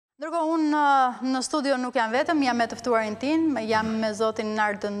Ndërkohë unë në studio nuk jam vetëm, jam me të ftuarin tim, jam me zotin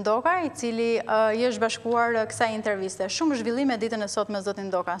Nard Ndoka, i cili i është bashkuar kësaj interviste. Shumë zhvillime ditën e sot me zotin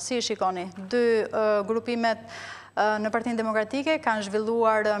Ndoka. Si e shikoni? Dy grupimet në Partinë Demokratike kanë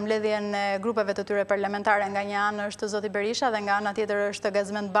zhvilluar mbledhjen e grupeve të tyre parlamentare. Nga një anë është zoti Berisha dhe nga ana tjetër është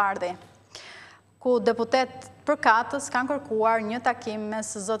Gazmend Bardhi, ku deputet përkatës kanë kërkuar një takim mes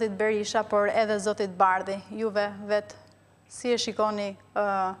zotit Berisha, por edhe zotit Bardhi. Juve vetë, si e shikoni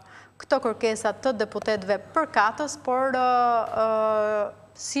këto kërkesat të deputetëve përkatës, por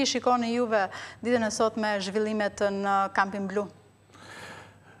si e shikoni juve ditën e sot me zhvillimet në Kampin Blu?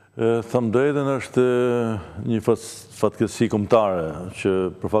 Thëmë drejtën është një fatkeqësi kombëtare, që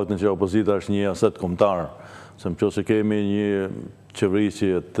për faktin që opozita është një aset kombëtar, se nëse kemi një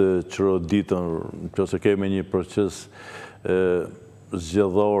qeverisje të çroditën, nëse kemi një proces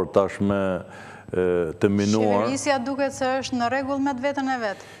zgjedhor tashme të minuar. Qeverisja duket se është në rregull me vetën e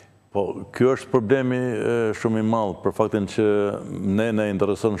vet. Po, kjo është problemi shumë i madh, për faktin që ne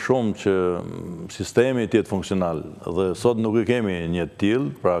intereson shumë që sistemi të jetë funksional. Dhe sot nuk e kemi një të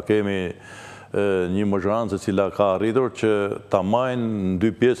tillë, pra kemi një majorancë e cila ka arritur që ta marrë në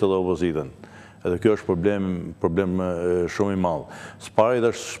dy pjesë edhe opozitën. Edhe kjo është problem shumë i madh. Së pari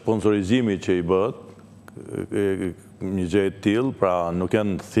është sponsorizimi që i bëhet, një gjë e tillë, pra nuk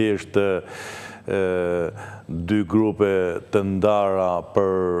janë thjesht dy grupe të ndara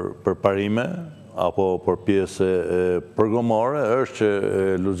për parime apo për pjesë programore, është që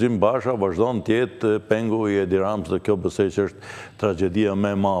Lulzim Basha vazhdon të jetë pengu i Edi Ramës, dhe kjo besoj që është tragjedia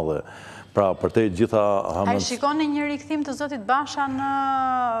më e madhe. Pra, për te gjitha A i shikoni një rikthim të zotit Basha në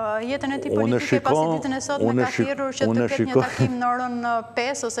jetën e tij politike pasi ditën e sot me ka thirrur që të ketë një takim në orën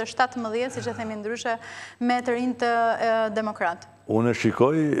 5 ose 17, siç e themi ndryshe, me të rinj të demokrat? Unë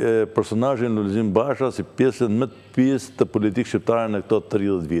shikoj personazhin Lulzim Basha si pjesën më të pjesë të politikë shqiptare në këto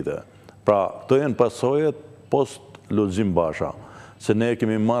 30 vite. Pra, këto janë pasojat post Lulzim Basha. Se ne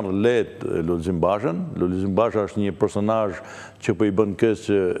kemi marrë lehtë Lulzim Bashën. Lulzim Basha është një personazh që po i bën keq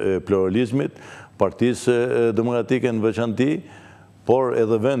pluralizmit, Partisë Demokratike në veçanti, por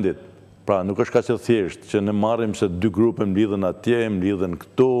edhe vendit. Pra, nuk është kaq e thjeshtë që ne marrim se dy grupe mblidhen atje, mblidhen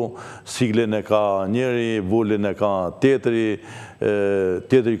këtu, siglen e ka njëri, vulin e ka tjetri,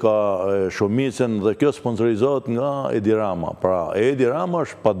 tjetri ka shumicën, dhe kjo sponsorizohet nga Edi Rama. Pra, Edi Rama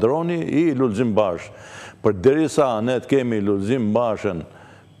është padroni i Lulzim Bashë. Për derisa ne të kemi Lulzim Bashën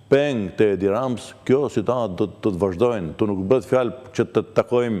peng të Edi Ramës, kjo situatë do të vazhdojnë. Tu nuk bëhet fjalë që të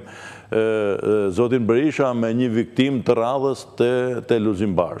takojmë zotin Berisha me një viktim të radhës të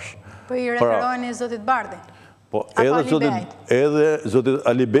Lulzim Bashë. Po i referoheni zotit Bardhi? Po, edhe zotit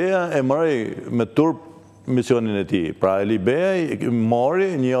Alibeja e mori me turp misionin e tij. Pra, Alibeaj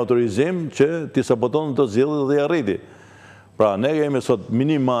mori një autorizim që t'i saboton të zgjedhjet dhe i arriti. Pra, ne kemi sot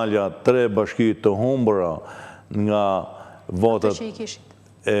minimalja 3 bashki të humbura nga votat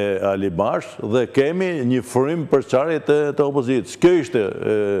e Alibashës dhe kemi një frymë përçarje të opozitës. Kjo ishte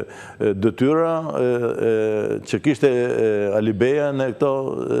detyra që kishte Alibeja në këto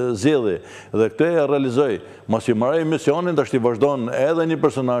zgjedhje. Dhe këtë e realizoi. Mas i marrë misionin, tash i vazhdon edhe një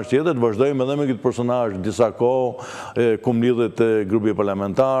personazh tjetër, të vazhdojmë edhe me këtë personazh disa kohë, ku mlidhet grupi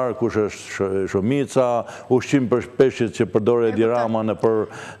parlamentar, kush është shumica, ushqim për peshqit që përdor Edi Rama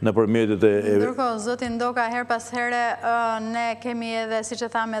nëpër mjetet e... Ndërkohë, zoti Ndoka, her pas here, ne kemi edhe, siç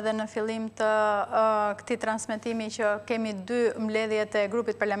e thamë edhe në fillim të këtij transmetimi, që kemi dy mbledhjet e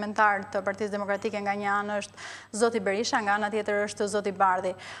grupit parlamentar të Partisë Demokratike. Nga një anë është zoti Berisha, nga ana tjetër është zoti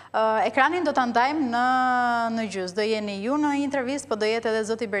Bardhi. Ekranin do ta ndajmë në gjys. Do jeni ju në intervistë, po do jetë edhe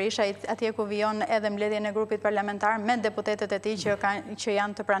zoti Berisha atje ku vijon edhe mbledhjen e grupit parlamentar me deputetët e tij që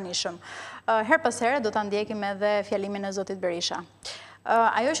janë të pranishëm. Her pas here do ta ndjekim edhe fjalimin e zotit Berisha.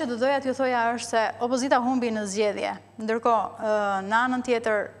 Ajo që do doja t'ju thoja është se opozita humbi në zgjedhje. Ndërkohë, në anën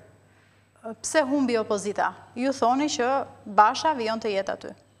tjetër, pse humbi opozita? Ju thoni që Basha vijon të jetë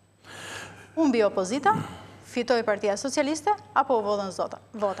aty. Humbi opozita, fitoi Partia Socialiste, apo u vodhën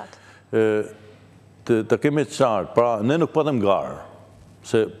votat? Të kemi qartë, pra ne nuk patëm garë,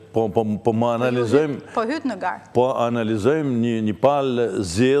 se po më analizojmë... Po hyt në garë. Po analizojmë një palë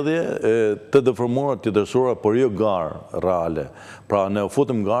zgjedhje të deformuara, të dërsuara, por jo garë reale. Pra ne u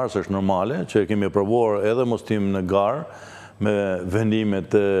futëm garë, se është normale, që kemi provuar edhe mos tim në garë, me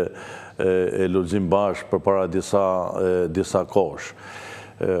vendimet e Lulzim Bashë për para disa kosh.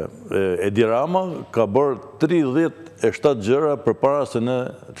 Edi Rama ka bërë 37 gjëra për para se ne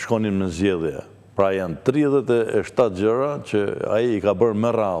të shkonim në zgjedhje. Pra janë 37 gjëra që ai i ka bërë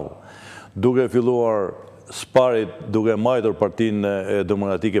me radhë, duke filluar sparit duke majtur partinë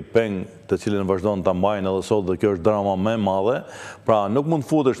demokratike peng, të cilën vazhdon të mbajnë edhe sot dhe kjo është drama më e madhe. Pra nuk mund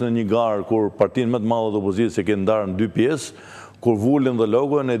futesh në një garë kur partinë më të madhe të opozitës e ke ndarë në dy pjesë, kur vullin dhe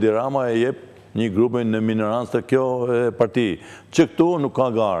logoen Edi Rama e jep një grupin në minerancë të kjo parti. Që këtu nuk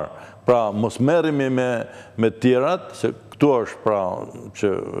ka garë. Pra mos merremi me tjerat, se këtu është pra që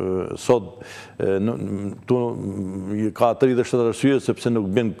sot ka 37 arsye sepse nuk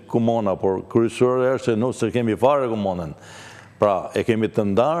bën komona, por kryesore është se nuk se kemi fare komonën. Pra e kemi të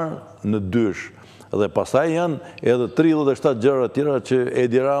ndarë në dysh. Dhe pastaj janë edhe 37 gjëra tjera që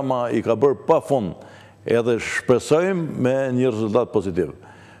Edi Rama i ka bërë pa fund. Edhe shpresojmë me një rezultat pozitiv.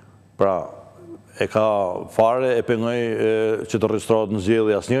 Pra e ka fare e pengoj që të registrohet në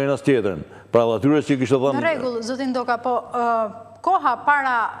zgjedhje asnjërin as tjetrin. Pra dhe atyre që kishte dhënë. Në rregull, zoti Ndoka, po koha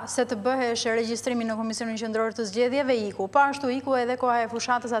para se të bëhesh regjistrimi në Komisionin Qendror të Zgjedhjeve iku. Po ashtu iku edhe koha e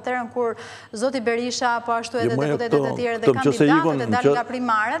fushatës atëherën kur zoti Berisha, po ashtu edhe deputetët e tjerë dhe kandidatët e dalë nga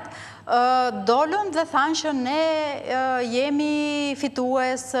primaret, dolën dhe thanë që ne jemi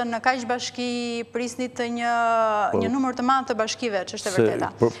fitues në kaq bashki, prisnit një numër të madh të bashkive, që është e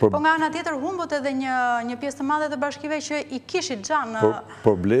vërteta. Po nga ana tjetër humbët edhe një pjesë të madhe të bashkive që i kishit xhan.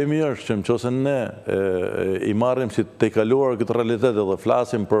 Problemi është që nëse ne i marrim si të kaluar këtë realitet dhe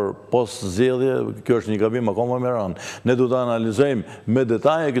flasim për post zgjedhje, kjo është një gabim akoma më rënd. Ne duhet të analizojmë me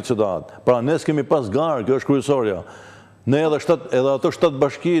detaje këtë situatë. Pra ne s'kemi pas garë, kjo është kryesorja. Ne edhe ato 7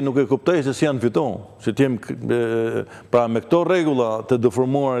 bashki nuk e kuptoj se si janë fitu. Pra me këto regula të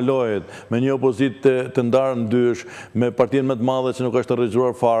dëformuar e lojet, me një opozit të ndarë në dysh, me partinë më të madhe që nuk është të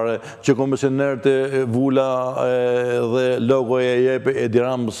regjuar fare, që komisionerët e vula dhe logoja e jepe Edi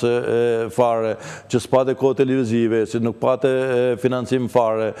Ramës fare, që s'pate kohë televizive, që nuk pate financim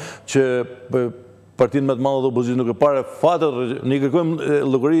fare, që partinë më të madhe dhe opozitës nuk e pare fatët, ne kërkojmë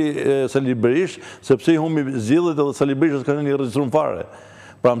llogari Sali Berish, sepse i humbi zgjedhjet edhe Sali Berish s'ka një regjistruar fare.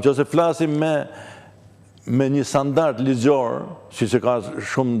 Pra nëse flasim me një standard ligjor, siç e ka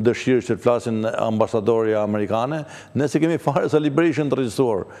shumë dëshirë që të flasin ambasadorë amerikane, ne se kemi fare Sali Berishën të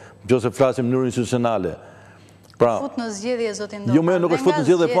regjistruar, nëse flasim në mënyrë institucionale. Fut në zgjedhje, zoti Ndoka. Jo, nuk është fut në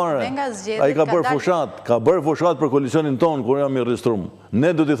zgjedhje fare. Ai ka bërë fushat për koalicionin ton kur jam i regjistruar.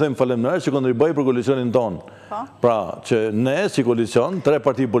 Ne do t'i them faleminderit që kontriboi për koalicionin ton. Pra, që ne si koalicion, 3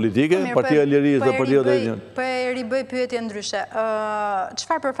 parti politike, Partia e Lirisë dhe Partia e Drejtimit. Po e ribëj pyetje ndryshe.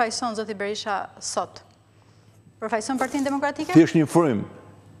 Çfarë përfaqëson zoti Berisha sot? Përfaqëson Partinë Demokratike? Thjesht një frymë.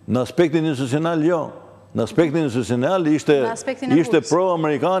 Në aspektin institucional jo. Në aspektin institucional ishte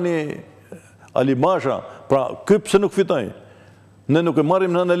pro-amerikani Alibashës, pra ky pse nuk fitoi? Ne nuk e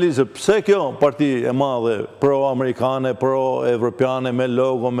marrim në analizë pse kjo parti e madhe pro-amerikane, pro-evropiane, me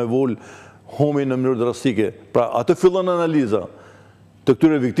logo, me vull, humbi në mënyrë drastike. Pra atë fillon analiza të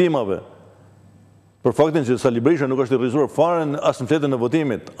këtyre viktimave. Për faktin që Sali Berisha nuk është i rrezuar fare as në fletën e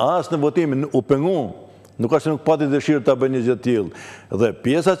votimit, as në votimin u pengu. Nuk është se nuk pati dëshirë të bëjë një gjë të tillë. Dhe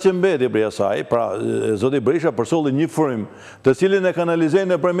pjesa që mbeti prej asaj, pra zoti Berisha përsolli një frymë, të cilin e kanalizojnë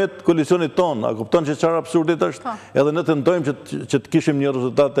nëpërmjet koalicionit ton. A kupton që çfarë absurdit është? Edhe ne tentojmë që të kishim një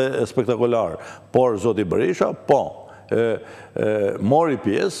rezultat spektakolar. Por zoti Berisha, mori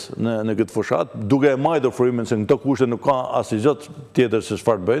pjesë në këtë fushat, duke e majtur frymën se në këto kushte nuk ka asnjë gjë tjetër se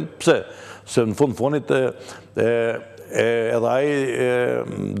çfarë bëjnë. Pse? Se në fundit edhe ai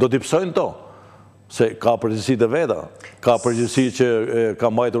do t'i psojnë to. Se ka përgjegjësi të veta, ka përgjegjësi që ka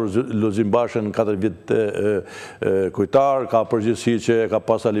mbajtur Lulzim Bashën 4 vjet kujtar, ka përgjegjësi që ka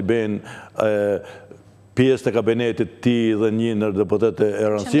pas Alibeajin pjesë të kabinetit të tij dhe një ndër deputetët e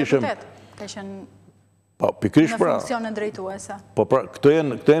rëndësishëm. Ka qenë pikërisht pra. Në funksionin drejtuese. Po pra, këto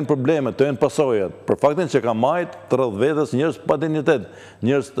janë problemet, këto janë pasojat. Për faktin që ka majt të rreth vetes njerëz pa dignitet,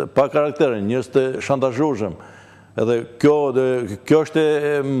 njerëz pa karakter, njerëz të shantazhueshëm. Edhe kjo është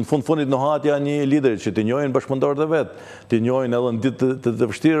në fundit nohatja një lideri që t'i njohin bashkëpunëtorët e vetë, t'i njohin edhe në ditë të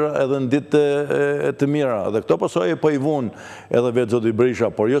vështira edhe në ditë të mira. Dhe këto pasoje po i vunë edhe vetë zoti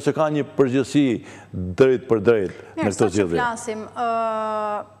Berisha, por jo se ka një përgjegjësi drejt për drejt në këto zgjedhje. Mirë, sot që flasim,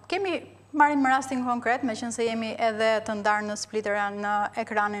 kemi marrim rastin konkret, me qenë se jemi edhe të ndarë në splitëra në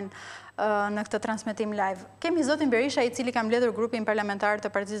ekranin në këtë transmetim live. Kemi zotin Berisha i cili ka mbledhur grupin parlamentar të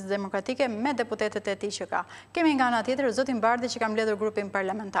Partisë Demokratike me deputetet e tij që ka. Kemi nga ana tjetër zotin Bardhi që ka mbledhur grupin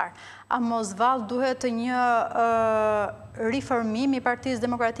parlamentar. A mos vallë duhet një riformim i Partisë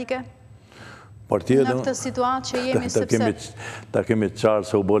Demokratike? Në këtë situatë që jemi sepse... Ta kemi qarë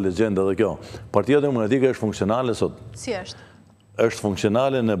se u bo legjenda dhe kjo. Partia Demokratike është funksionale sot. Si është? Është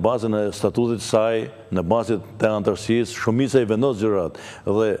funksionale në bazën e statutit saj, në bazën të anëtarësisë, shumica i vendos gjërat.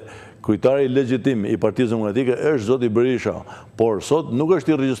 Dhe kryetari legjitim i Partisë Demokratike është zoti Berisha, por sot nuk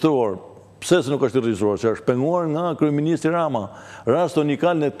është i regjistruar pse se nuk është i regjistruar, që është penguar nga kryeministri Rama. Rast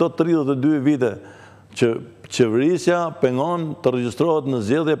unikal në këto 32 vite që qeverisja pengon të regjistrohet në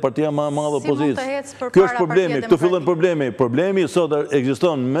zgjedhje partia më e madhe opozitës. Kjo është problemi, këtu fillon problemi. Problemi sot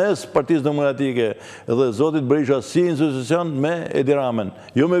ekziston mes Partisë Demokratike dhe zotit Berisha si institucion me Edi Ramën,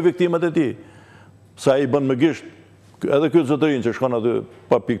 jo me viktimat e tij. Sa i bën me gisht, edhe këtë zotërin që shkon aty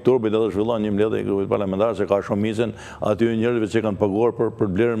pa pikë turbit edhe zhvillon një mbledhje e grupit parlamentar se ka shumicën aty njerëzve që kanë paguar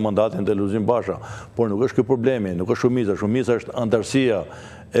për blerën mandatin të Lulzim Basha. Por nuk është ky problemi, nuk është shumica, shumica është antarësia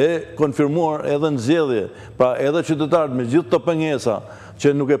e konfirmuar edhe në zgjedhje. Pra edhe qytetarët me gjithë të pengesa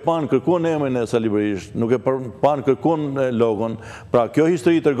që nuk e panë kërkun emrin e Alibashës, nuk e panë kërkun logon, pra kjo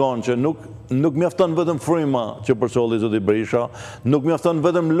histori tregon që nuk mjafton vetëm fryma që përcolli zoti Berisha, nuk mjafton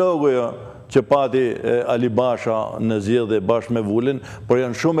vetëm logoja që pati Alibasha në zgjedhje bashkë me Vulin, por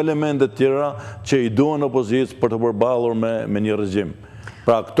janë shumë elemente tjera që i duan opozitës për të përballur me një regjim.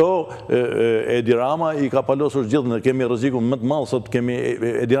 Pra këto Edi Rama i ka palosur gjithë, ne kemi rrezikun më të madh sot, kemi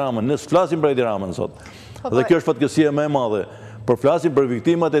Edi Ramën, ne flasim për Edi Ramën sot. Dhe kjo është fatkeqësia më e madhe. Por flasim për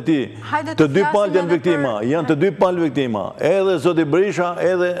viktimat e tij. Të dy palët janë viktima, janë të dy palë viktima, edhe zoti Berisha,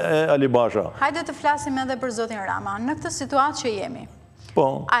 edhe Alibasha. Hajde të flasim edhe për zotin Rama. Në këtë situatë që jemi,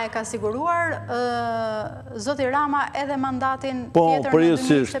 a e ka siguruar zoti Rama edhe mandatin tjetër në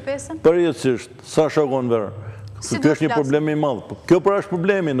 2025? Përjetësisht, sa shokon verë. Kjo është një problemi i madh. Kjo pra është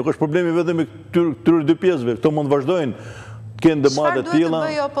problemi, nuk është problemi vetëm i këtyre dy pjesëve. Këto mund të vazhdojnë. Çfarë duhet të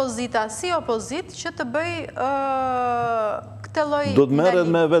bëjë opozita, si opozitë, që të bëjë këtë lloj do të merret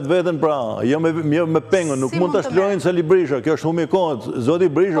me vetveten pra, jo me pengun, nuk mund ta shlojnë se Berisha, kjo është humbi kohë. Zoti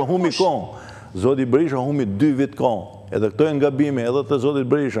Berisha humbi kohë. Zoti Berisha humbi 2 vit kohë. Edhe këto janë gabime edhe të zotit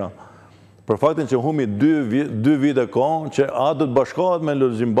Berisha. Për faktin që humbi 2 vite kohë, që a do të bashkohet me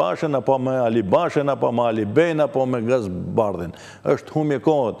Lulzim Bashën, apo me Alibashën, apo me Alibeajin, apo me Gazbardhin. Është humbi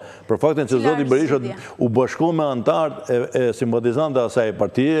kohët. Për faktin që zoti Berisha u bashku me antarët e simpatizantë asaj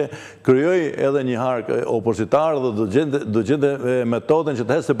partije, krijoi edhe një hark opozitar dhe do gjente metodën që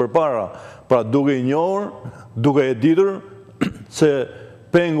të heste përpara. Pra duke i njohur, duke e ditur se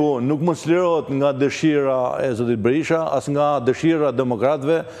pengu nuk mund çlirohet nga dëshira e zotit Berisha, as nga dëshira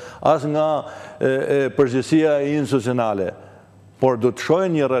demokratëve, as nga përgjegjësia institucionale. Por do të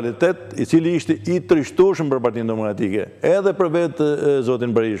shohën një realitet i cili ishte i trishtueshëm për Partinë Demokratike, edhe për vetë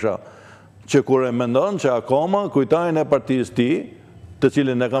zotin Berisha, që kur e mendon që akoma kujtarin e partisë tij, të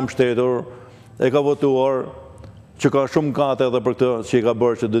cilën e ka mbështetur, e ka votuar, që ka shumë kate edhe për këtë që i ka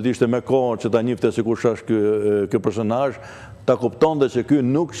bërë, që do të ishte me kohë që ta njifte sikur është ky personazh, ta kuptonte që ky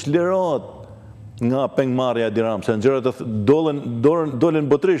nuk çlirohet nga pengmarrja e Edi Ramës, se gjërat dolën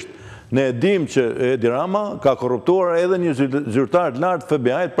botërisht. Ne e dim që Edi Rama ka korruptuar edhe një zyrtar të lartë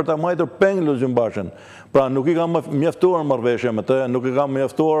FBI-t për ta mbajtur peng Lulzim Bashën. Pra nuk i ka mjaftuar marrëveshja me të, nuk i ka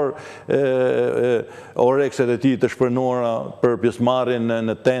mjaftuar orekset e tij të shprenuara për pjesëmarrjen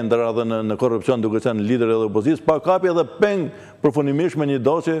në tendera dhe në korrupsion duke qenë lider edhe opozitës, pa kapi edhe peng përfundimisht me një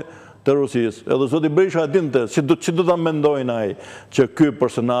dosje të Rusisë. Edhe zoti Berisha dinte që do ta mendojnë ai që ky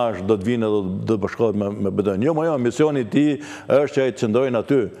personazh do të vinë dhe do të bashkohet me BD-n. Jo, misioni i tij është që ai të qëndrojnë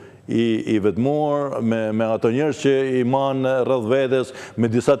aty i vetmuar me ato njerëz që i manë rreth vetes, me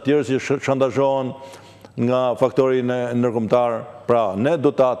disa tjerë që shantazhohen nga faktori ndërkombëtar. Pra, ne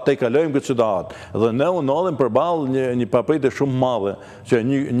do ta tejkalojmë këtë situatë dhe ne u ndodhim përballë një papritje shumë madhe që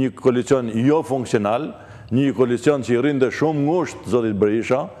një koalicion jo funksional, një koalicion që i rrinte shumë ngushtë zotit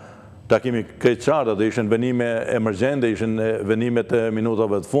Berisha. Ta kemi krejt qartë, dhe ishen venime emergjente, ishen venimet e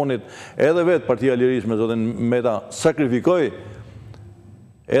minutave të fundit, edhe vetë Partia e Lirisë me zotin Meta sakrifikoi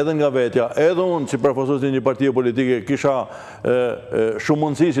edhe nga vetja, edhe unë që përfaqësues një partie politike kisha shumë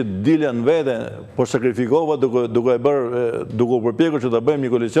mundësi që dilja në vete, por sakrifikova duke u përpjekur që ta bëjmë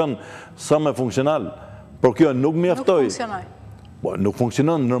një koalicion sa më funksional. Por kjo nuk mjaftoi. Nuk funksionoi. Nuk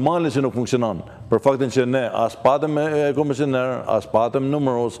funksionon, normale që nuk funksionon. Për faktin që ne as patëm komisioner, as patëm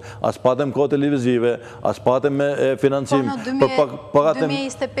numëros, as patëm kohë televizive, as patëm financim. Po në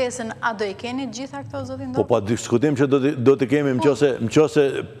 2025-ën, a do i keni gjitha këto, zotin Ndoka? Po pa diskutim që do të kemi nëse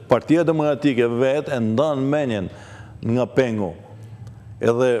Partia Demokratike vetë e ndan menjen nga pengu.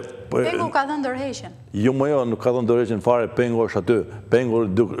 Pengu ka dhënë ndërheqjen. Jo, nuk ka dhënë ndërheqjen fare, pengu është aty. Pengu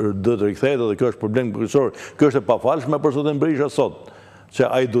do të rikthehet dhe kjo është problem kryesor. Kjo është e pafalshme për zotin Berisha sot, që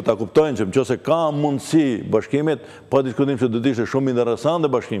ai do ta kuptojnë që nëse ka mundësi bashkimit, pa diskutim se do të ishte shumë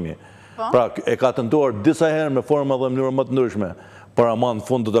interesante bashkimi. Pra, e ka tentuar disa herë me forma dhe mënyra më të ndryshme, por ama në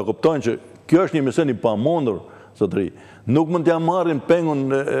fund do ta kuptojnë që kjo është një mision i pamundur, zotëri. Nuk mund t'ja marrin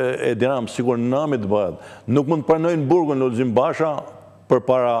pengun e Edi Ramës sikur nami të bëhet. Nuk mund të pranojnë burgun Lulzim Basha për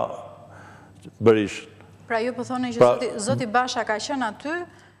para Berisht. Pra ju po thoni që zoti Basha ka qenë aty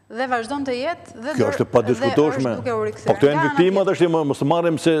dhe vazhdon të jetë dhe kjo është pa diskutueshme. Po këto janë viktimat, është mos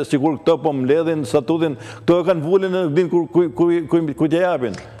marrim se sigur këto po mbledhin statutin, këto e kanë vulën në din ku t'ja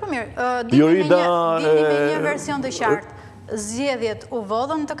japin. Po mirë, dini me një version të qartë. Zgjedhjet u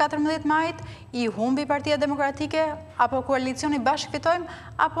vodhën të 14 majit, i humbi Partia Demokratike, apo koalicioni bashkë fitojmë,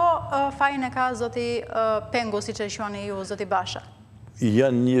 apo fajin e ka zoti Pengu, si që quani ju, zoti Basha?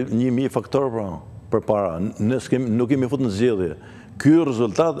 Janë një faktor për para, nuk kemi fut në zgjedhje. Ky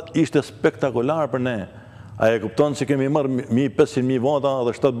rezultat ishte spektakular për ne. A e kupton që kemi marrë 500.000 vota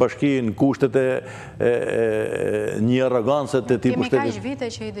dhe 7 bashki në kushtet e një arrogancë të tipu shtetit. Kemi kaq vite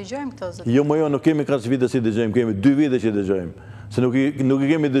që i dëgjojmë këto, zoti? Jo, nuk kemi kaq vite që i dëgjojmë, kemi 2 vite që i dëgjojmë. Se nuk i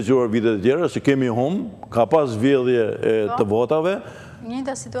kemi dëgjuar vitet e tjera, se kemi ka pas vjedhje të votave.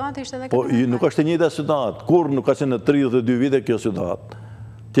 Njëjta situatë ishte edhe Po, nuk është e njëjta situatë. Kur nuk ka qenë në 32 vite kjo situatë.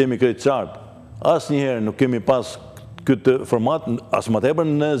 Kemi krejt qartë. Asnjëherë nuk kemi pas këtë format, as më tepër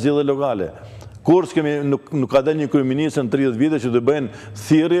në zgjedhje lokale. Kur nuk ka dalë një kryeministër në 30 vite që të bëjnë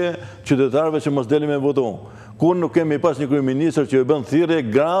thirrje qytetarëve që mos delin me votu. Kur nuk kemi pas një kryeministër që i bën thirrje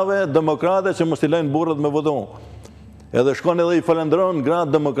grave demokrate që mos t'i lajnë burrat me votu. Edhe shkon edhe i falendron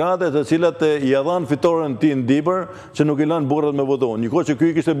gratë demokrate të cilat i dhanë fitoren ti në dibër që nuk i lanë burrat me votu. Njëkohë që ky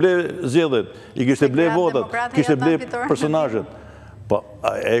i kishte ble zgjedhjet, i kishte ble votat, kishte ble personazhet. Po,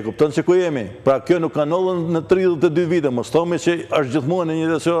 e kupton se ku jemi. Pra kjo nuk ka ndodhur në 32 vite, mos thomi që është gjithmonë në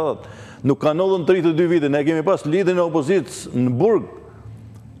një situatë. Nuk ka ndodhur në 32 vite, ne kemi pas lidhjen e opozitës në burg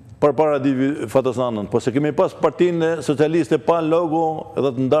përpara Fatasanën, po se kemi pas Partinë Socialiste pa logo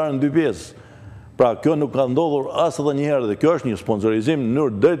edhe të ndarë në 2 pjesë. Pra kjo nuk ka ndodhur as edhe një herë dhe kjo është një sponsorizim në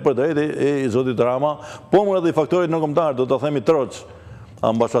mënyrë drejt për drejt i zotit Rama, po më edhe i faktorit ndërkombëtar, do ta themi troç.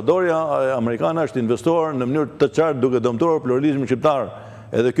 Ambasadorja amerikane është investuar në mënyrë të qartë duke dëmtuar pluralizmin shqiptar.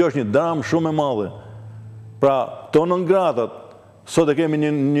 Edhe kjo është një dramë shumë e madhe. Pra, to nëngratat, sot e kemi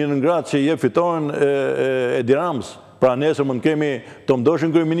një nëngrat që jep fitoren Edi Ramës. Pra, nesër mund kemi të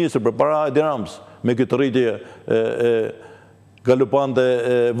mdoshin kryeministër përpara Edi Ramës me këtë rritje galopante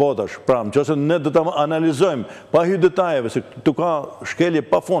votash. Pra, nëse ne do ta analizojmë pa hyrë detajeve, se këtu ka shkelje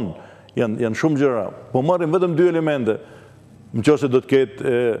pa fund, janë shumë gjëra. Po marrim vetëm 2 elemente. Nëse do të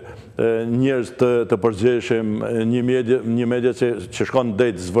ketë njerëz të përgjeshëm, një media që shkon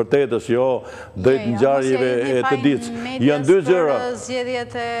drejt zvërtetës, jo drejt ngjarjeve e të ditës. Janë 2 gjëra.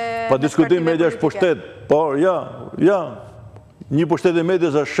 Pa diskutim media është pushtet. Por ja, një pushtet e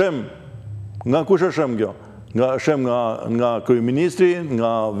medias është shem. Nga kush është shem kjo? Nga kryeministri,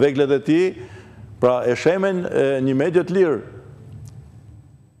 nga veglet e tij, pra e shemen një media të lirë.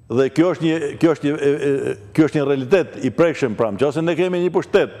 Dhe kjo është një realitet i prekshëm, pra nëse ne kemi një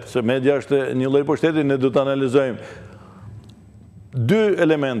pushtet, se media është një lloj pushteti, ne do të analizojmë 2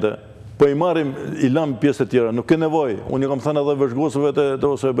 elemente, po i marrim, i lëm pjesë të tjera, nuk ka nevojë. Unë kam thënë edhe vëzhguesëve të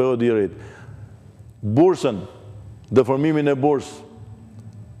OSBE-dit. Bursën, deformimin e bursës,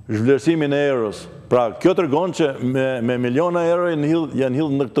 zhvlerësimin e erës. Pra, kjo tregon që me miliona euro janë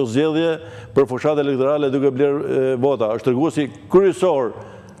hidhur në këto zgjedhje për fushat elektorale duke bler vota. Është treguesi kryesor.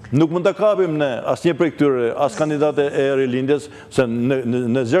 Nuk mund të kapim ne asnjë prej këtyre, as kandidate e rilindjes, se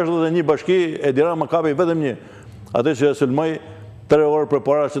në 61 bashki Edi Rama kapi vetëm një. Atë që e sulmoi 3 orë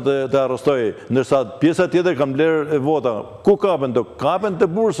përpara që të arrestoi, ndërsa pjesa tjetër kanë bler vota. Ku kapen to? Kapen te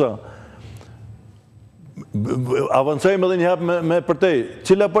bursa. Avancojmë edhe një hap me përtej.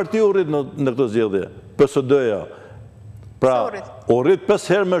 Cila parti u rrit në këtë zgjedhje? PSD-ja. Pra, u rrit 5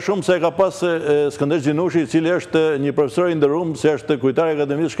 herë më shumë se e ka pas Skënder Gjinushi, i cili është një profesor i nderuar, se është kryetari i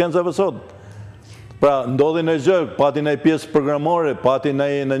Akademisë Shkencave sot. Pra, ndodhi në gjë, pati në pjesë programore, pati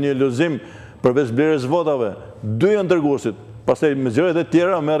në një lulzim përveç blerjes votave. 2 janë dërguesit. Pastaj me gjërat e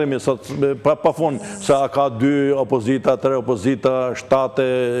tjera merremi pa fund, sa ka 2 opozita, 3 opozita, 7,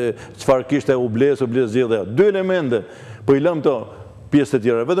 çfarë kishte u ble zgjedhja. 2 elemente, po i lëm to pjesë të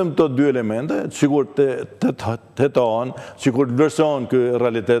tjera, vetëm të 2 elemente, sigur të hetohen, sigur të vlerësohen ky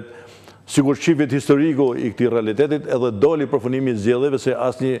realitet, sigur shifjet historiku i këtij realitetit, edhe doli përfundimi i zgjedhjeve, se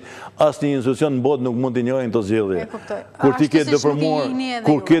asnjë institucion në botë nuk mund të njohë këto zgjedhje.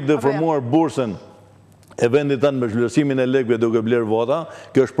 Kur ke deformuar bursën e vendit tanë me zhvlerësimin e lekëve duke bler vota,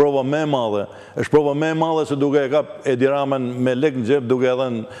 kjo është prova më e madhe. Është prova më e madhe se duke e kap Edi Ramën me lekë në xhep duke e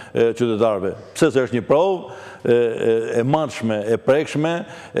dhënë qytetarëve. Pse se është një provë e matshme, e prekshme,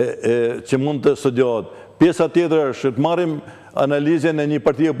 që mund të studiohet. Pjesa tjetër është të marrim analizën e një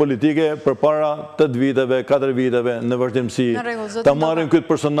partie politike përpara 8 viteve, 4 viteve në vazhdimsi. Ta marrim këtë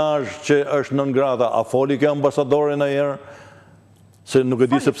personazh që është non grata, a foli kjo ambasadore ndonjëherë? Se nuk e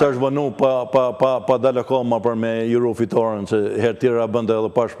di sepse është vënu pa dalë akoma për me juru fitoren, se herë tjera bënda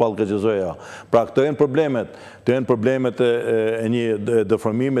edhe pa shpallë këgjezoja. Pra këto janë problemet e një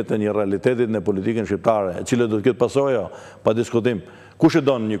dëformimit e një realitetit në politikën shqiptare, e cilë do të këtë pasoja, pa diskutim. Kush e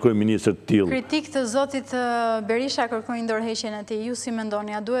donë një kryeministër të tillë? Kritik të zotit Berisha kërkojnë dorëheqjen e tij. Ju si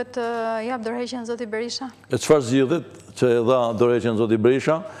mendoni, a duhet të jap dorëheqjen zotit Berisha? E çfarë zgjidhet që e dha dorëheqjen zoti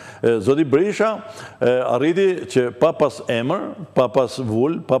Berisha? Zoti Berisha arriti që pa pas emër, pa pas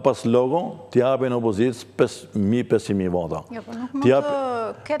vull, pa pas logo, t'i japin opozitës 5.000 vota. Jo, po nuk mund të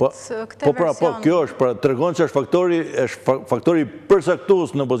ketë këtë version. Po, kjo është, pra tregon që është faktori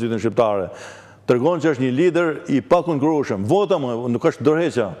përcaktues në opozitën shqiptare. Tregon që është një lider i pakongrueshëm. Vota më, nuk është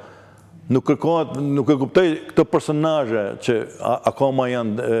dorëheqja. Nuk e kuptoj këto personazhe që akoma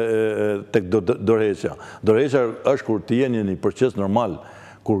janë tek dorëheqja. Dorëheqja është kur ti je në një proces normal,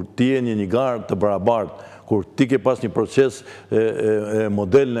 kur ti je në një garë të barabartë, kur ti ke pas një proces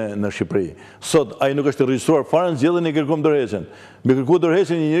model në Shqipëri. Sot, ai nuk është regjistruar fare në zgjedhjen e kërkon dorëheqjen. Me kërku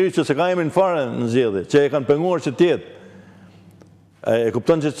dorëheqjen një njeri që se ka emrin fare në zgjedhje, që e kanë penguar që tjetë. E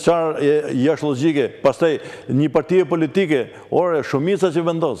kupton që qarë jashtë logjike, pastaj një partije politike, ore, shumica që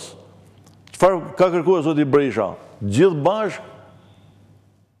vendos. Çfarë ka kërkuar zoti Berisha? Gjithë bashkë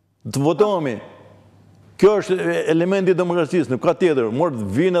të votohemi. Kjo është elementi i demokracisë, nuk ka tjetër. Mort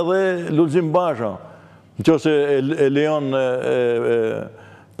vinë edhe Lulzim Basha, nëse e lejon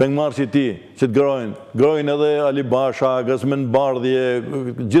pengmarrësi i tij që të grojnë edhe Alibasha, Gazmen Bardhje,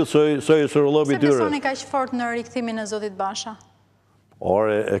 gjithë soi surullopi tyre. Se besoni kaq fort në rikthimin e zotit Basha?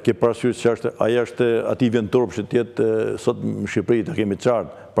 Ore, e ke parasysh që aja është ati vjen turp që tjetë sot në Shqipëri, të kemi qartë.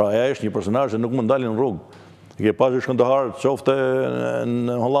 Pra aja është një personazh që nuk mund dalin në rrugë. E ke pasur shkëndëharë qofte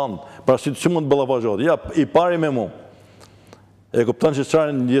në Hollandë. Pra si mund të ballafaqohet? Ja, i pari me mu. E kupton që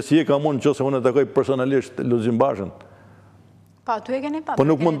çfarë ndjesie kam unë nëse unë e takoj personalisht Lulzim Bashën. Pa, aty e keni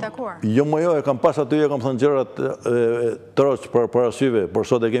pasur, keni takuar. Jo, e kam pas aty, e kam thënë gjërat troç për arsyeve, por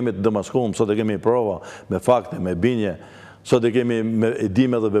sot e kemi të demaskuar, sot e kemi prova me fakte, me binje. Sot e kemi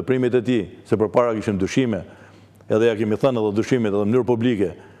edhime dhe veprimit e tij, se përpara kishim dyshime, edhe ja kemi thënë edhe dyshimet edhe në mënyrë publike.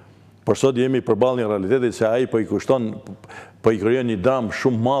 Por sot jemi përballë një realiteti se ai po i kushton, po i krijon një dëm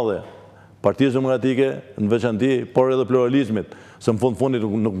shumë madhe Partisë Demokratike në veçanti, por edhe pluralizmit. Se në fundit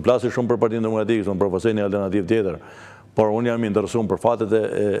nuk më plasi shumë për Partinë Demokratike, se më propozoj një alternativë tjetër. Por unë jam interesuar për fatet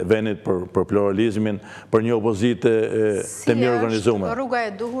e vendit, për pluralizmin, për një opozitë të mirë organizuar. Si është rruga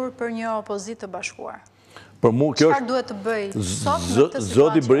e duhur për një opozitë të bashkuar? Për mu kjo çfarë duhet të bëj sot në këtë situatë?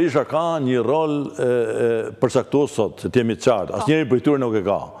 Zoti Berisha ka një rol përcaktuar sot, se të jemi të qartë. Asnjëri prej tyre nuk e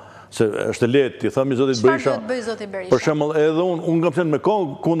ka. Se është lehtë, ti themi zotit Berisha. Çfarë duhet bëj zoti Berisha? Për shembull, edhe unë kam qenë me kohë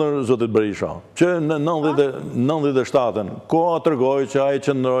kundër zotit Berisha, që në 97-ën, koha tregoi që ai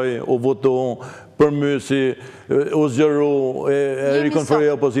qëndroi, u votu, përmysi, u zgjeru, e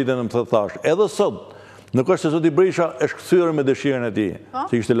rikonferoi opozitën më thash. Edhe sot nuk është se zoti Berisha është kthyer me dëshirën e tij.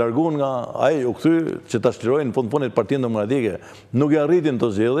 Se ishte larguar nga ai u kthy që ta shtrirojnë në fundit Partinë Demokratike. Nuk i arritin të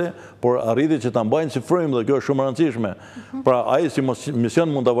zgjedhje, por arriti që ta mbajnë si frymë dhe kjo është shumë e rëndësishme. Pra ai si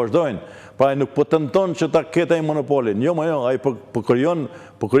mision mund ta vazhdojnë. Pra ai nuk po tenton që ta ketë ai monopolin. Jo, ai po krijon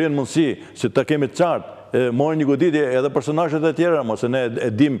mundësi që ta kemi të qartë. Morë një goditje edhe personazhet e tjera, mos e ne e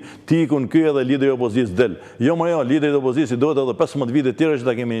dim ti kun ky edhe lideri i opozitës del. Jo, lideri i opozitës duhet edhe 15 vite tjera që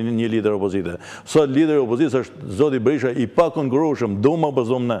ta kemi një lider opozite. Sot lideri i opozitës është zoti Berisha i pakongrueshëm, dum apo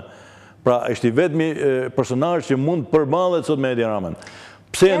zum ne. Pra është i vetmi personazh që mund të përballet sot me Edi Ramën.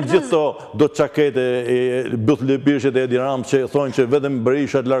 Pse janë gjithë to do të çakete byllëpirshjet e Edi Ramës që thonë që vetëm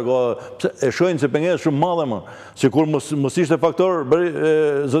Berisha të largohet, e shohin se pengesë shumë madhe më. Sikur mos ishte faktor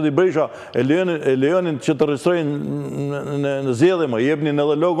zoti Berisha e lejonin që të registrojnë në zgjedhje më, jepnin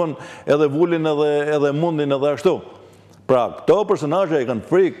edhe logon, edhe vulin edhe mundin edhe ashtu. Pra këto personazhe e kanë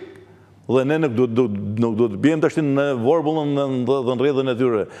frikë dhe ne nuk duhet të bëjmë tash në vorbullën dhe në rrjedhën e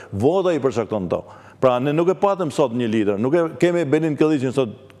tyre. Vota i përcakton to. Pra ne nuk e patëm sot një lider, nuk e kemi Benin Këlliqin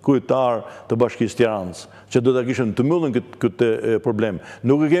sot kryetar të Bashkisë Tiranës, që do ta kishim të mbyllën këtë problem.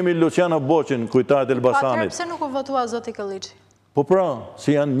 Nuk e kemi Luciana Boqin, kryetar të Elbasanit. Pse nuk u votua zoti Këlliqi? Po pra,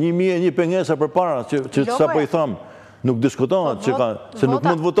 si janë 1001 pengesa përpara që sapo i tham. Nuk diskutohet që ka, se nuk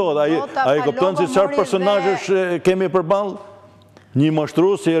mund votohet. Ai kupton se çfarë personazhesh kemi përballë? Një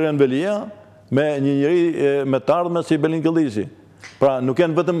mashtrues si Eren Velia me një njeri me të ardhme si Benin Këlliqi. Pra nuk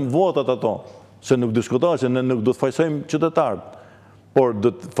janë vetëm votat ato, se nuk diskutohet, se ne nuk do të fajsojmë qytetarët, por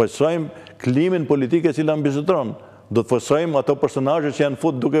do të fajsojmë klimin politike që ambizitron. Do të fajsojmë ato personazhe që janë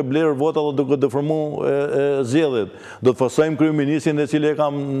fut duke blerë vota dhe duke deformuar zgjedhjet. Do të fajsojmë kryeministrin e cili e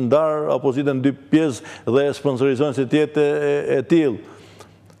ka ndar opozitën në dy pjesë dhe sponsorizon se të jetë e tillë.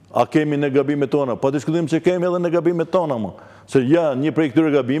 A kemi në gabimet tona? Po diskutojmë se kemi edhe në gabimet tona më. Se një prej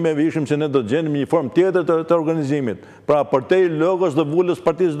këtyre gabimeve ishim se ne do të gjenim një formë tjetër të organizimit. Pra përtej logos dhe vullës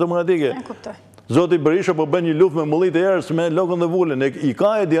Partisë Demokratike. Zoti Berisha po bën një luftë me mullit e erës me logon dhe vullën. I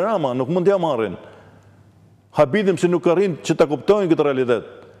ka Edi Rama, nuk mund t'ja marrin. Habitim se nuk arrin që ta kuptojnë këtë realitet.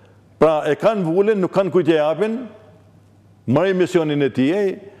 Pra e kanë vullën, nuk kanë kujt t'ja japin, marrin misionin e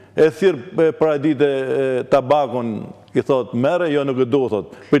tij, e thirr para dite tabakun, i thot merre, jo nuk e do,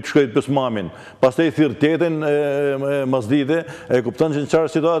 thot, për të shkojt pës mamin. Pastaj i thirr tjetën masdite, e kupton që në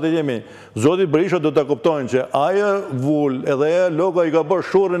çfarë situate jemi. Zoti Berisha do ta kuptojnë që ajo vull edhe ajo loga i ka bërë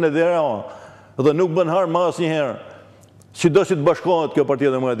shurrin e dhera, dhe nuk bën harë ma asnjëherë. Sido si të bashkohet kjo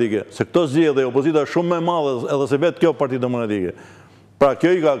Partia Demokratike, se këto zgjedhje opozita shumë më madhe edhe se vetë kjo Partia Demokratike. Pra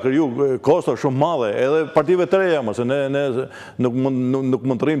kjo i ka kriju kosto shumë madhe, edhe partive të reja, se ne nuk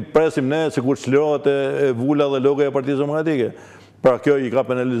mund të rrim presim ne se kur çlirohet e vulla dhe loga e Partisë Demokratike. Pra kjo i ka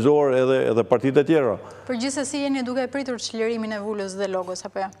penalizuar edhe partitë e tjera. Përgjithësi jeni duke pritur çlirimin e vullës dhe logos,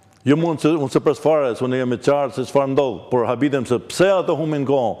 apo ja? Jo mund se pres fare, se unë jam i qartë se çfarë ndodh, por habitem se pse ato humbin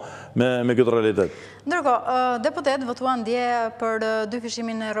kohë me këtë realitet. Ndërkohë, deputet votuan dje për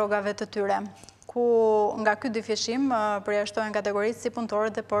dyfishimin e rrogave të tyre, ku nga ky dyfishim përjashtohen kategorisë si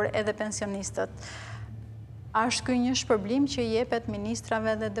punëtorët por edhe pensionistët. A është ky një shpërblim që jepet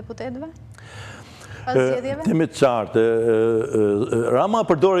ministrave dhe deputetëve? Temi të qartë, Rama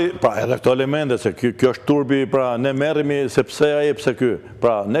përdori, pra edhe këto elemente, se kjo është turbi, pra ne merremi se pse ai pse ky.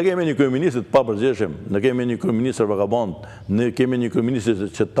 Pra ne kemi një kryeministër të papërgjeshëm, ne kemi një kryeministër vagabond, ne kemi një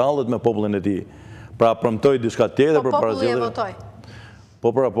kryeministër që tallet me popullin e tij. Pra premtoi diçka tjetër për para zgjedhjeve. Po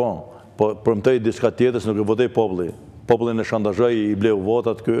populli e votoi. Po premtoi diçka tjetër, se nuk e votoi populli. Popullin e shantazhoi, i bleu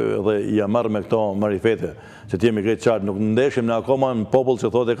votat dhe ja marr me këto marifete. Se të jemi krejt qartë, nuk ndeshim në akoma në popull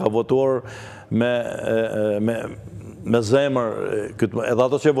që thotë e ka votuar me zemër, edhe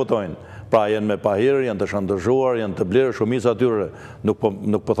ato që votojnë. Pra janë me pahirë, janë të shantazhuar, janë të blerë shumica atyre. Nuk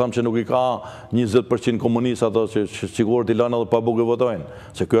po them që nuk i ka 20% komunistë ato që sigurt i lanë edhe pa bukë votojnë.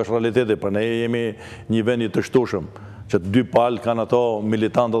 Se kjo është realiteti, për ne jemi një vend i të shtushëm, që dy palë kanë ato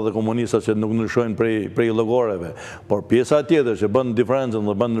militantët dhe komunistat që nuk ndryshojnë prej llogoreve. Por pjesa tjetër që bën diferencën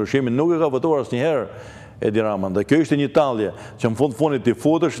dhe bën ndryshimin nuk e ka votuar asnjëherë Edi Rama. Dhe kjo ishte një tallje që në fundit i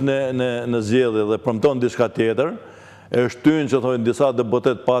futesh në zgjedhje dhe premton diçka tjetër, e shtyn që thonë disa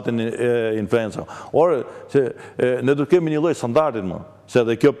deputet patin influencë. Or se ne do të kemi një lloj standardi më, se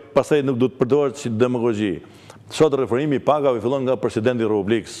edhe kjo pastaj nuk do të përdoret si demagogji. Sot reformimi i pagave fillon nga presidenti i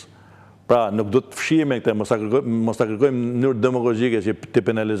Republikës. Pra, nuk do të fshihemi këte, mos ta kërkojmë në mënyrë demagogjike që të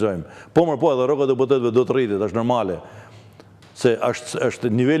penalizojmë. Po edhe rroga e deputetëve do të rritet, është normale. Se është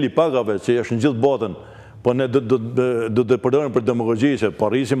niveli i pagave që është në gjithë botën, po ne do të përdorim për demagogji, që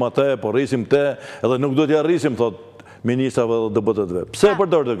po rrisim atë, po rrisim këtë, edhe nuk do t'ja rrisim, thot ministrave dhe deputetëve. Pse e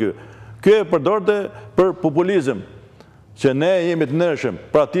përdorte ky? Ky e përdorte për populizëm, që ne jemi të ndershëm.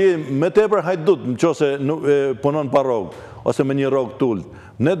 Pra ti me tepër hajdut nëse punon pa rrogë, ose me një rrogë t'ulët.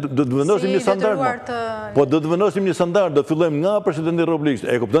 Ne do të vendosim një standard. Po do të vendosim një standard, do fillojmë nga presidenti i Republikës.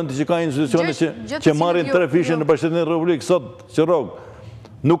 E kupton ti që ka institucione që marrin 3 fishe në presidentin e Republikës sot që rrogë.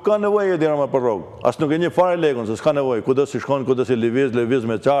 Nuk ka nevojë Edi Rama për rrogë. As nuk e një fare lekun, se s'ka nevojë. Kudo si shkon, kudo si lëviz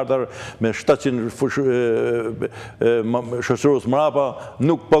me charter, me 700 shoqërues mrapa,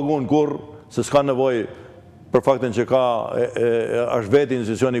 nuk paguon kurrë, se s'ka nevojë për faktin që është vetë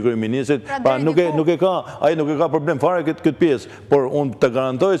institucioni i kryeministrit, pra nuk e ka problem fare këtë pjesë, por unë të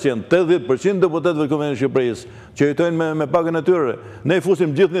garantoj se janë 80% deputetëve të Kombëtit të Shqipërisë që jetojnë me pagën e tyre. Ne i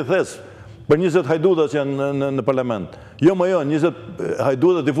fusim gjithë një thes për 20 hajduta që janë në parlament. Jo më jo, 20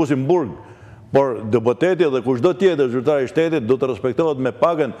 hajduta i fusim burg, por deputeti dhe kushdo tjetër zyrtar i shtetit do të respektohet me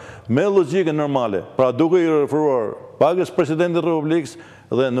pagën me logjikën normale. Pra duke i referuar pagës presidentit të Republikës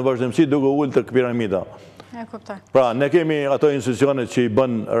dhe në vazhdimsi duke ulë të piramida. Pra, ne kemi ato institucionet që i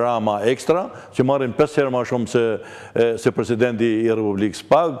bën Rama ekstra, që marrin 5 herë më shumë se presidenti i Republikës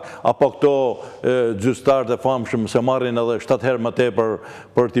pag, apo këto gjyqtarët e famshëm se marrin edhe 7 herë më tepër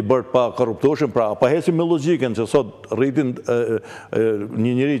për t'i bërë pa korruptueshëm. Pra, pa hesim me logjikën që sot rritin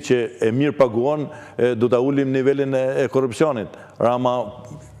një njeri që e mirë paguon, do ta ulim nivelin e korrupsionit. Rama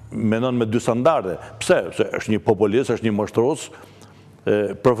menon me 2 standarde. Pse? Se është një populist, është një mashtrues,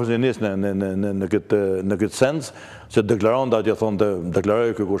 profesionist në këtë sens, që deklaron da atje thonë të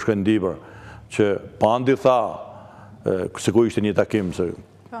deklaroj kë kur shkën dibër, që Pandi tha, se ku ishte një takim,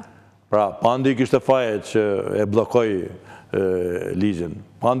 pra Pandi kishte faje që e blokoj ligjin.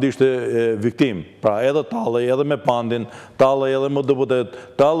 Pandi ishte viktim, pra edhe tallej edhe me Pandin, tallej edhe me deputet,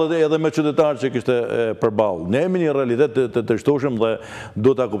 tallej edhe me qytetarë që kishte përballë. Ne jemi një realitet të shtueshëm dhe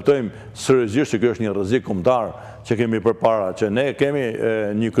duhet ta kuptojmë seriozisht që kjo është një rrezik kombëtar që kemi përpara, që ne kemi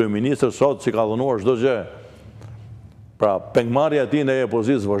një kryeministër sot që ka dhunuar çdo gjë. Pra, pengmarrja ati në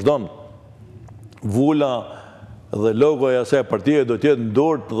opozitës vazhdon. Vula dhe logoja se partije do tjetë në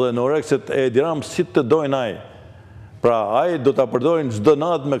dorë dhe në orekset e Edi Ramës si të dojnë ajë. Pra, ajë do të përdorin çdo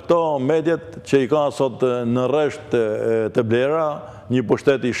natë me këto mediat që i ka sot në rresht të blera, një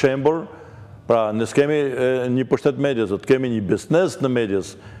pushtet i shembur. Pra, ne s'kemi një pushtet medjes, do të kemi një biznes në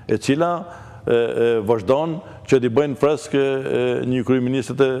medjes, e cila vazhdon që t'i bëjnë fresk një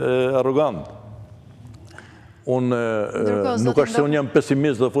kryeministët arrogant. Unë nuk është se unë jam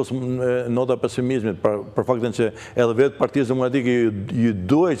pesimist dhe fus nota pesimizmit për faktin që edhe vetë Partisë Demokratike ju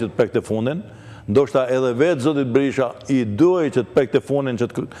duhej që të prekte fundin, ndoshta edhe vetë zotit Berisha i duhej që të prekte fundin që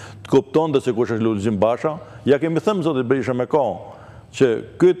të kupton dhe se kush është Lulzim Basha. Ja kemi thëmë zotit Berisha me kohë që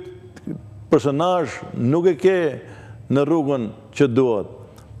këtë personazh nuk e ke në rrugën që duhet,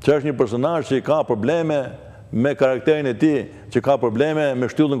 që është një personazh që i ka probleme me karakterin e ti, që ka probleme me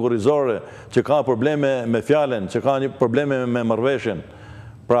shtyllën kurrizore, që ka probleme me fjalen, që ka një probleme me marrëveshjen.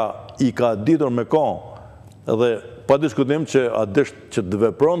 Pra, i ka ditur me kohë, dhe pa diskutim që adisht që të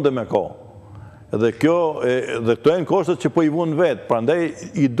vepron dhe me kohë. Dhe këto e në kostet që po i vunë vetë, pra ndaj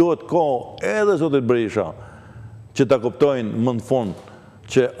i duhet kohë edhe zotit Berisha, që ta kuptojnë më në fund,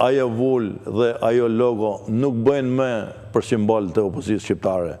 që ajo vull dhe ajo logo nuk bëjnë me për simbol të opozitës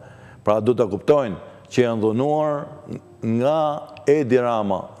shqiptare. Pra, du ta kuptojnë që janë dhunuar nga Edi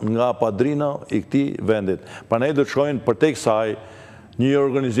Rama, nga padrina i këtij vendit. Pra ne do të shkojnë për tek saj një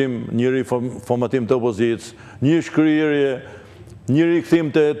organizim, një riformatim të opozitës, një shkrirje, një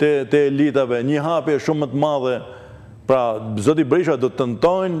rikthim të elitave, një hapje shumë më të madhe. Pra, zoti Berisha do të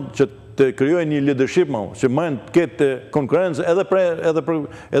tentojnë që të krijojnë një leadership që mund të ketë konkurrencë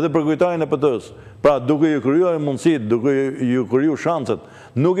edhe për kujtarin e PD-s. Pra, duke ju krijuar mundësitë, duke ju krijuar shanset,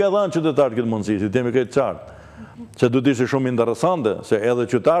 nuk ja dhanë qytetarët këtë mundësi, si të jemi këtë qartë. Që du të ishte shumë interesante, se edhe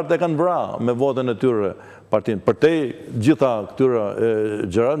qytetarët e kanë vra me votën e tyre partinë. Për te gjitha këtyre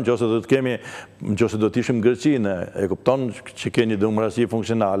gjërat, nëse do të ishim Greqi, e kupton që ke një demokraci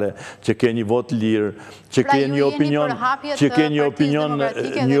funksionale, që ke një vot lirë, që ke një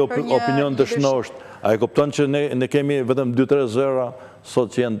opinion të shnosht. A e kupton që ne kemi vetëm 2-3 zëra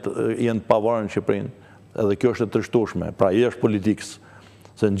sot që jenë pavarur në Shqipërinë, edhe kjo është e trishtueshme. Pra, i është politikës,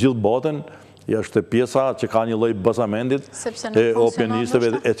 se në gjithë botën, është pjesa që ka një lloj basamendit e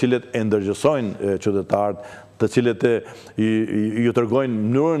opinionistëve e cilët e ndërgjegjësojnë qytetarët, të cilët ju tregojnë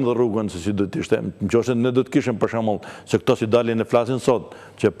mënyrën dhe rrugën se si do të ishte. Nëse ne do të kishim për shembull se këto si dalin e flasin sot,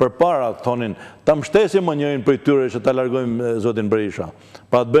 që përpara thonin ta mbështesim më njërin prej tyre që ta largojmë zotin Berisha.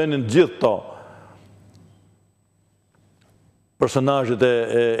 Pra të bënin gjithë këto personazhet e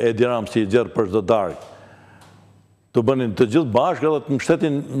Edi Ramës si gjerë për çdo darkë, të bënin të gjithë bashkë dhe të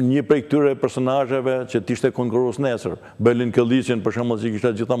mbështetin një prej këtyre personazheve që të ishte konkurrues nesër. Belin Këlliçin, për shembull, që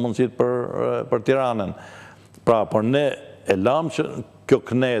kishte gjitha mundësitë për Tiranën. Pra, por ne e lam që kjo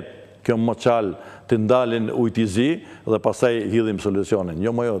knet, kjo moçal të ndalin ujtizi dhe pastaj hidhim solucionin.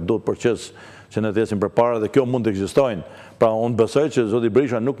 Jo më jo, duhet proces që ne të ecim përpara dhe kjo mund të ekzistojnë. Pra, unë besoj që zoti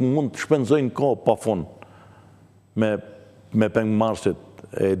Berisha nuk mund të shpenzojnë kohë pafund me pengmarrësit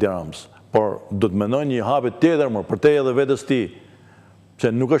e Edi Ramës. Por do të mendoj një hapje tjetër më për te edhe vetës ti, që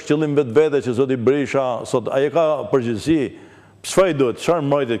nuk është qëllim vetë që zoti Berisha sot ai ka përgjegjësi, çfarë duhet, çfarë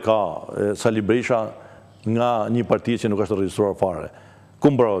mbrojtje ka Sali Berisha nga një parti që nuk është regjistruar fare.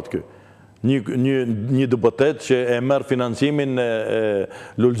 Ku mbrohet ky? Një deputet që e merr financimin e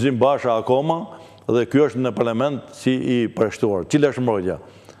Lulzim Basha akoma dhe ky është në parlament si i përshtuar. Cila është mbrojtja?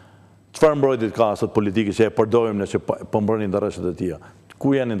 Çfarë mbrojtje ka sot politikë që e përdorim ne që po mbronin interesat e tij?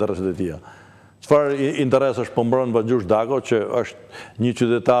 Ku janë interesat e tija? Çfarë interes është pëmbron Vazhdush Dako, që është një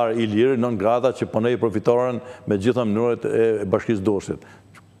qytetar i lirë, non grata, që pënej profitoren me gjitha mënyrat e bashkisë Durrësit?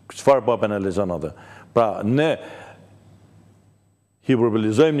 Çfarë po penalizon atë? Pra, ne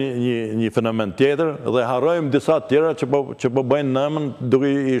hiperbolizojmë një fenomen tjetër dhe harrojmë disa tjera që po bëjnë nëmën duke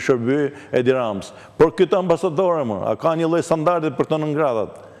i shërbyer Edi Ramës. Por këtë ambasadore, a ka një lloj standardi për të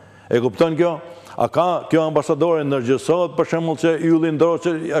nëngratat? E kupton kjo? A ka kjo ambasadore ndërgjegjësohet për shembull që ylli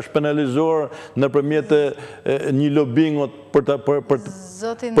ndroçi është penalizuar nëpërmjet një lobingut për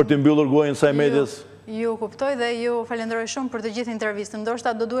të mbyllur gojën saj medias? Ju kuptoj dhe ju falenderoj shumë për të gjithë intervistën.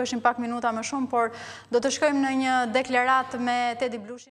 Ndoshta do duheshin pak minuta më shumë, por do të shkojmë në një deklaratë me Edi Blushin.